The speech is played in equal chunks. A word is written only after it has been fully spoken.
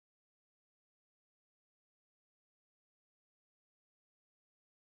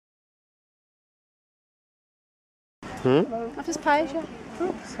I've just paid you.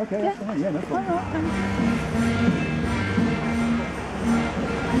 Oops. Okay, that's fine. Yeah, no problem. All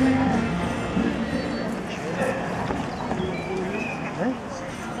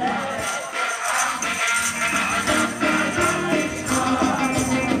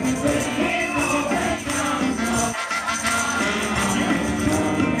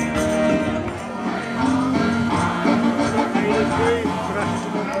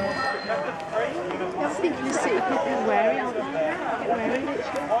right, I was thinking the city people are wearing, aren't they? Get wearing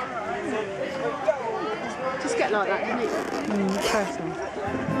literally. Just get like that, didn't it? Personal.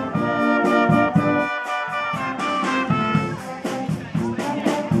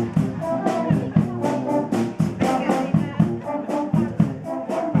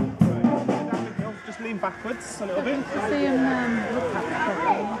 Just lean backwards a little bit. See him look at it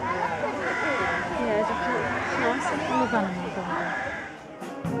properly. Yeah, it's nice. I love animals, don't I?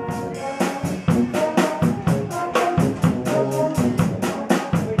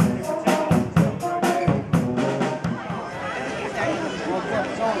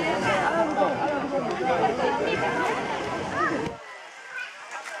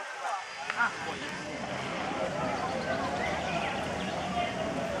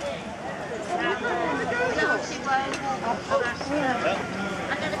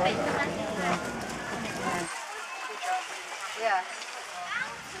 Yeah.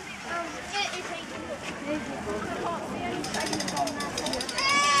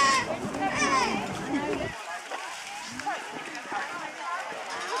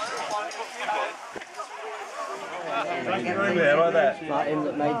 Yeah, right there. Like him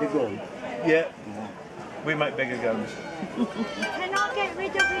that made the gun. Yeah. We make bigger guns. Can I get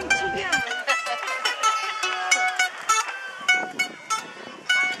rid of him to you?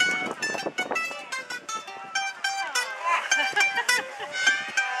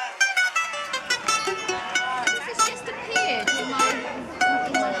 It's just appeared in my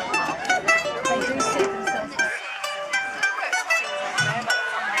heart. They do see themselves.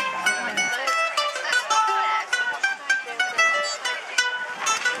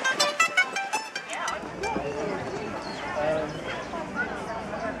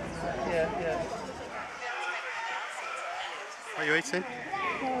 What are you eating?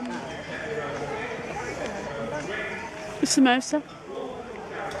 Samosa.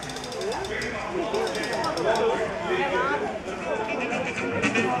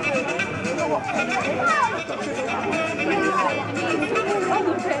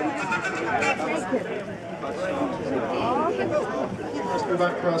 Let's go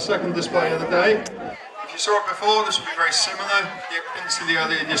back for our second display of the day. If you saw it before, this will be very similar. You can see the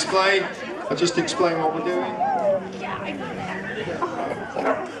earlier display. I'll just explain what we're doing.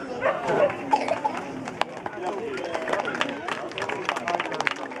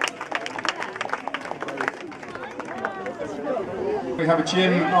 We have a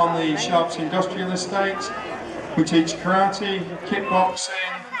gym on the Sharps Industrial Estate. We teach karate,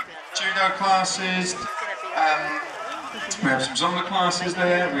 kickboxing, judo classes. We have some Zonda classes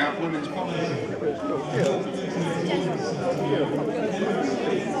there. We have women's boxing.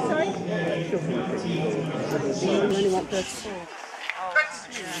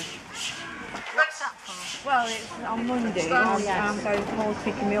 Well, it's on Monday. I'm going Paul's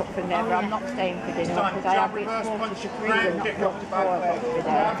picking me up from there, but I'm not staying for dinner because I have it 4:03 and not 4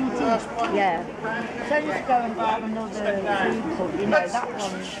 today. Yeah. So just go and have another food club, you know, that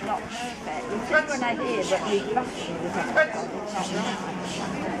one's not perfect. It's just when I hear that the fashion is not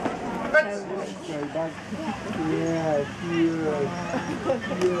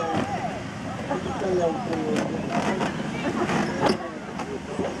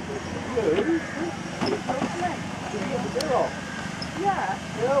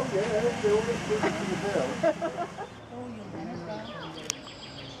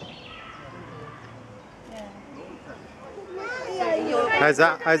How's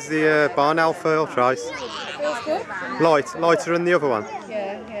that? How's the barn owl feel, Trace? Feels good. Lighter than the other one?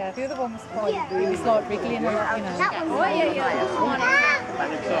 Yeah. The other one was quite, it was like wriggling a lot, you know. Oh, yeah.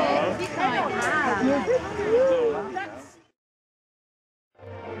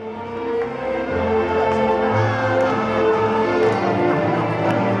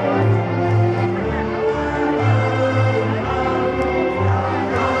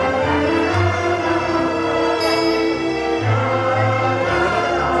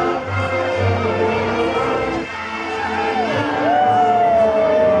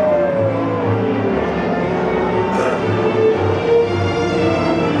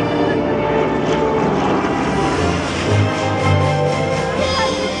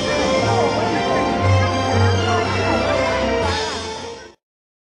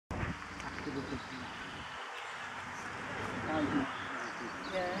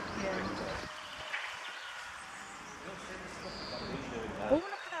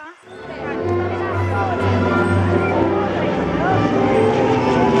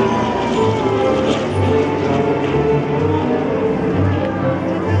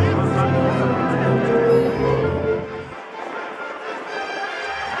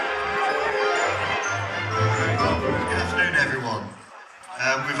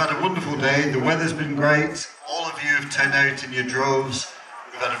 we've had a wonderful day. The weather's been great. All of you have turned out in your droves.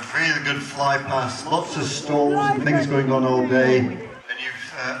 We've had a really good fly past. Lots of stalls and things going on all day. And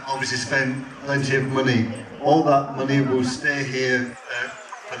you've obviously spent plenty of money. All that money will stay here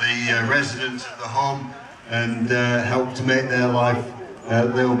for the residents of the home and help to make their life a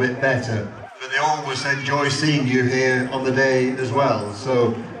little bit better. But they always enjoy seeing you here on the day as well.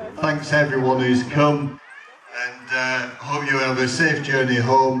 So thanks everyone who's come, and hope you have a safe journey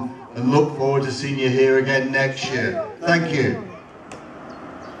home, and look forward to seeing you here again next year. Thank you.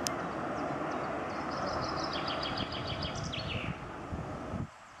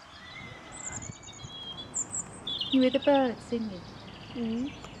 You hear the birds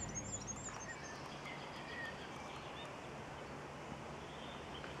singing?